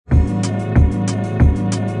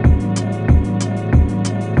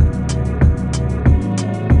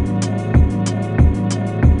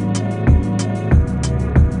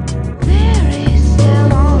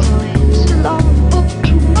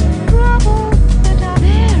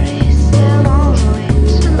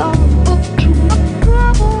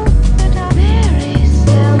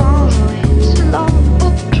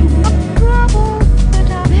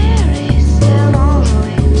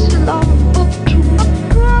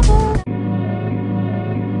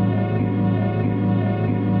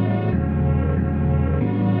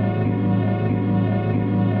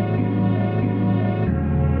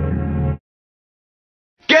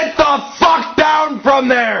down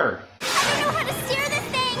there! I don't know how to steer this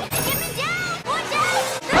thing! Get me down! Watch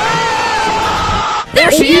out!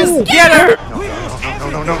 There she is! Get her!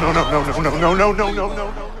 No.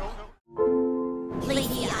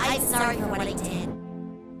 Lady, I'm sorry for what I did.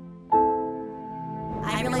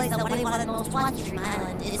 I realized that one of the most wanted from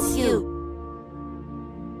Island is you.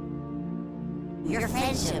 Your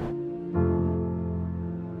friendship.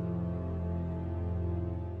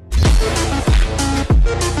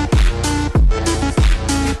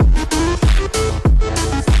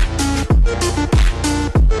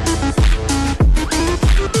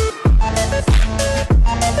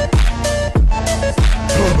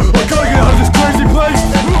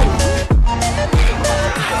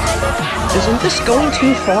 Isn't this going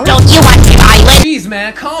too far? Don't you want to Island? Jeez,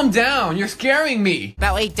 man, calm down. You're scaring me.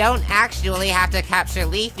 But we don't actually have to capture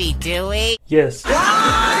Leafy, do we? Yes.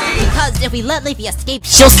 Because if we let Leafy escape,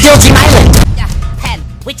 She'll steal Team Island! Pen,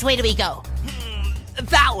 which way do we go?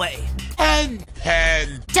 That way. Pen.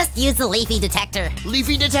 Just use the Leafy detector.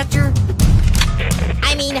 Leafy detector?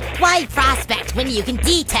 I mean, why prospect when you can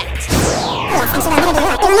detect?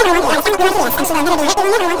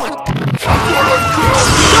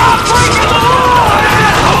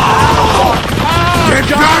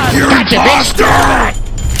 Get back here, bastard!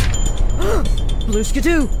 Blue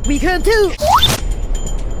Skidoo, we can too!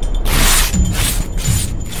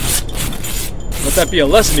 Let that be a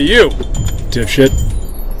lesson to you, dipshit.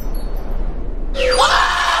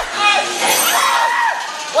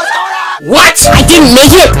 What? I didn't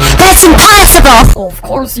make it? That's impossible! Of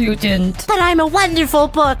course you didn't. But I'm a wonderful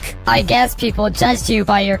book. I guess people judged you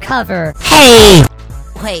by your cover. Hey!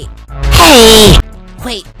 Wait, Hey!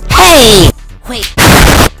 wait, Hey! wait.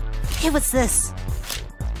 Hey, what's this?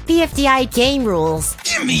 BFDI game rules.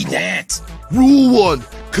 Give me that! Rule 1.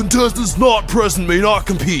 Contestants not present may not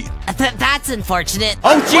compete. That's unfortunate.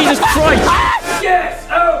 Oh, Jesus Christ! Yes!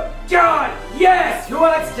 Oh, God! Yes! Who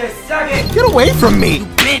wants to suck it? Get away from me!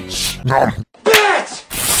 Bitch! Bitch!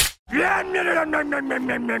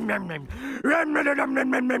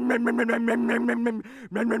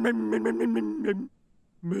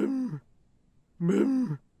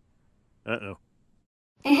 Uh-oh.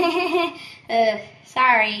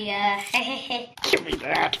 Sorry, Give me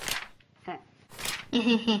that!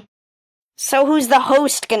 So who's the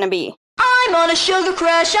host gonna be? I'm on a sugar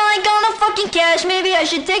crash, I ain't gonna fucking cash. Maybe I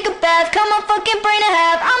should take a bath, cut my fucking brain in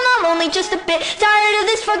half. I'm not lonely, just a bit tired of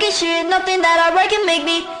this fucking shit. Nothing that I write can make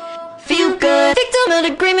me feel good. Victim of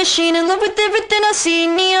the green machine, in love with everything I see.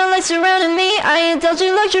 Neon lights surrounding me, I indulge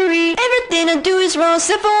in luxury. Everything I do is wrong,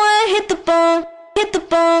 except for when I hit the bone. Hit the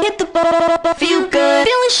bone, feel good.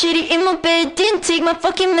 Feeling shitty in my bed, didn't take my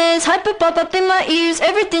fucking meds. Hyper pop up in my ears,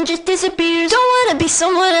 everything just disappears. Don't wanna be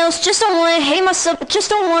someone else, just don't wanna hate myself. Just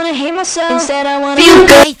don't wanna hate myself. Instead I wanna Feel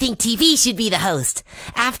good. I think TV should be the host.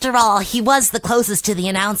 After all, he was the closest to the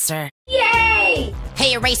announcer. Yay!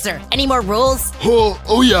 Hey, Eraser, any more rules?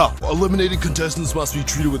 Oh yeah, eliminated contestants must be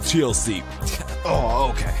treated with TLC. Oh,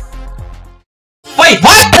 okay. Wait,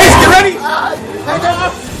 what? Get ready!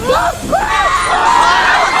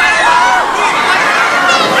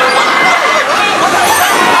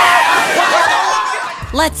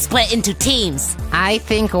 Let's split into teams. I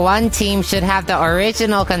think one team should have the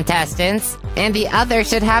original contestants, and the other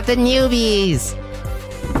should have the newbies.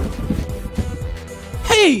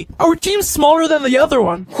 Hey! Our team's smaller than the other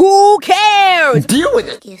one. Who cares? Deal with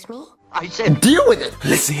it! Excuse me? I said deal with it!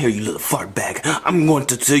 Listen here, you little fart bag. I'm going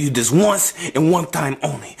to tell you this once and one time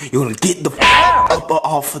only. You're gonna get the up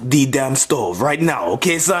off the damn stove right now,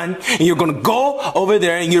 okay, son? And you're gonna go over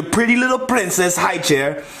there in your pretty little princess high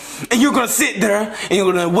chair, and you're gonna sit there and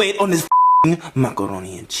you're gonna wait on this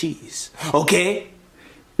macaroni and cheese, okay?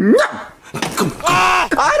 No! Come on.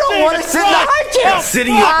 I don't want to sit in the high chair! Sit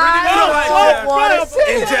in your pretty little high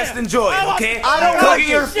chair and just enjoy it, okay? I don't want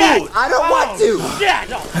your food! I don't want to!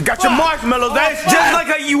 I got your marshmallows, that's just like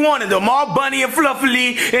how you wanted them, all bunny and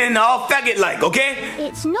fluffily and all faggot-like, okay?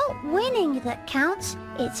 It's not winning that counts,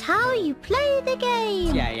 it's how you play the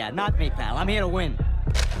game. Yeah, not me, pal. I'm here to win.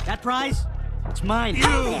 That prize? It's mine.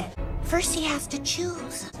 First he has to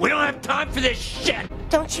choose. We don't have time for this shit!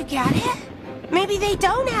 Don't you get it? Maybe they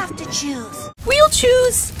don't have to choose. We'll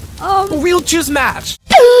choose. We'll choose match.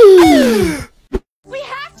 We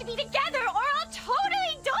have to be together or I'll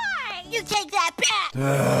totally die! You take that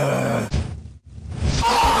back!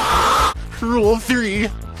 Rule 3.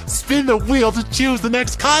 Spin the wheel to choose the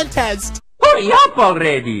next contest! Hurry up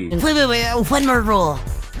already! Wait, one more rule.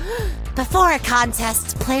 Before a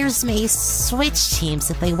contest, players may switch teams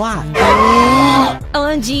if they want.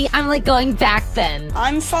 OMG, I'm like going back then.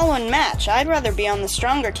 I'm following match. I'd rather be on the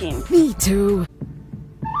stronger team. Me too.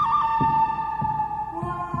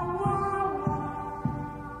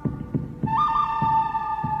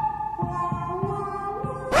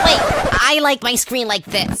 I like my screen like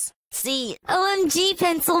this. See? OMG,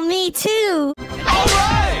 pencil, me too.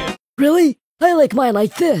 Really? I like mine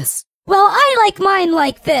like this. Well, I like mine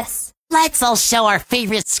like this. Let's all show our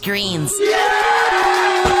favorite screens.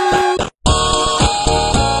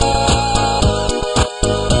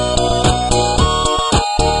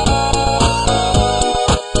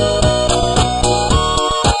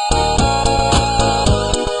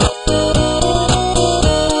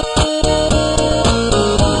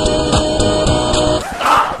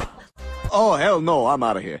 Oh, hell no, I'm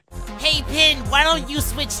out of here. Hey, Pin, why don't you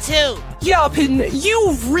switch too? Yeah, Pin,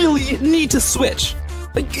 you really need to switch.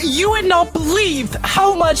 Like, you would not believe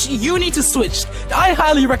how much you need to switch. I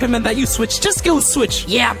highly recommend that you switch. Just go switch.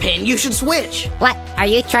 Yeah, Pin, you should switch. What? Are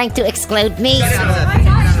you trying to exclude me? Shut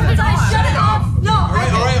it off! No!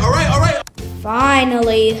 Alright.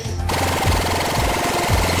 Finally.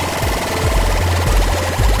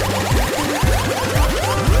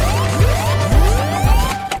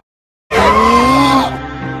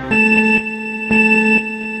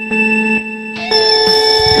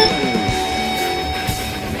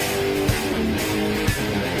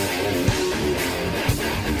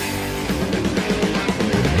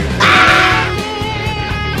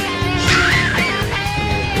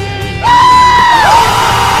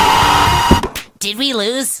 Did we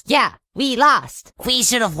lose? Yeah, we lost. We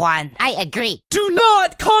should have won. I agree. Do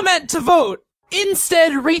not comment to vote.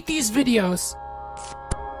 Instead, rate these videos.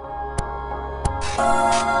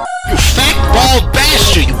 You fat bald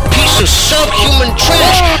bastard, you piece of subhuman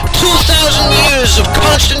trash! 2,000 years of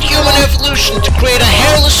constant human evolution to create a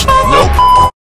hairless— Nope.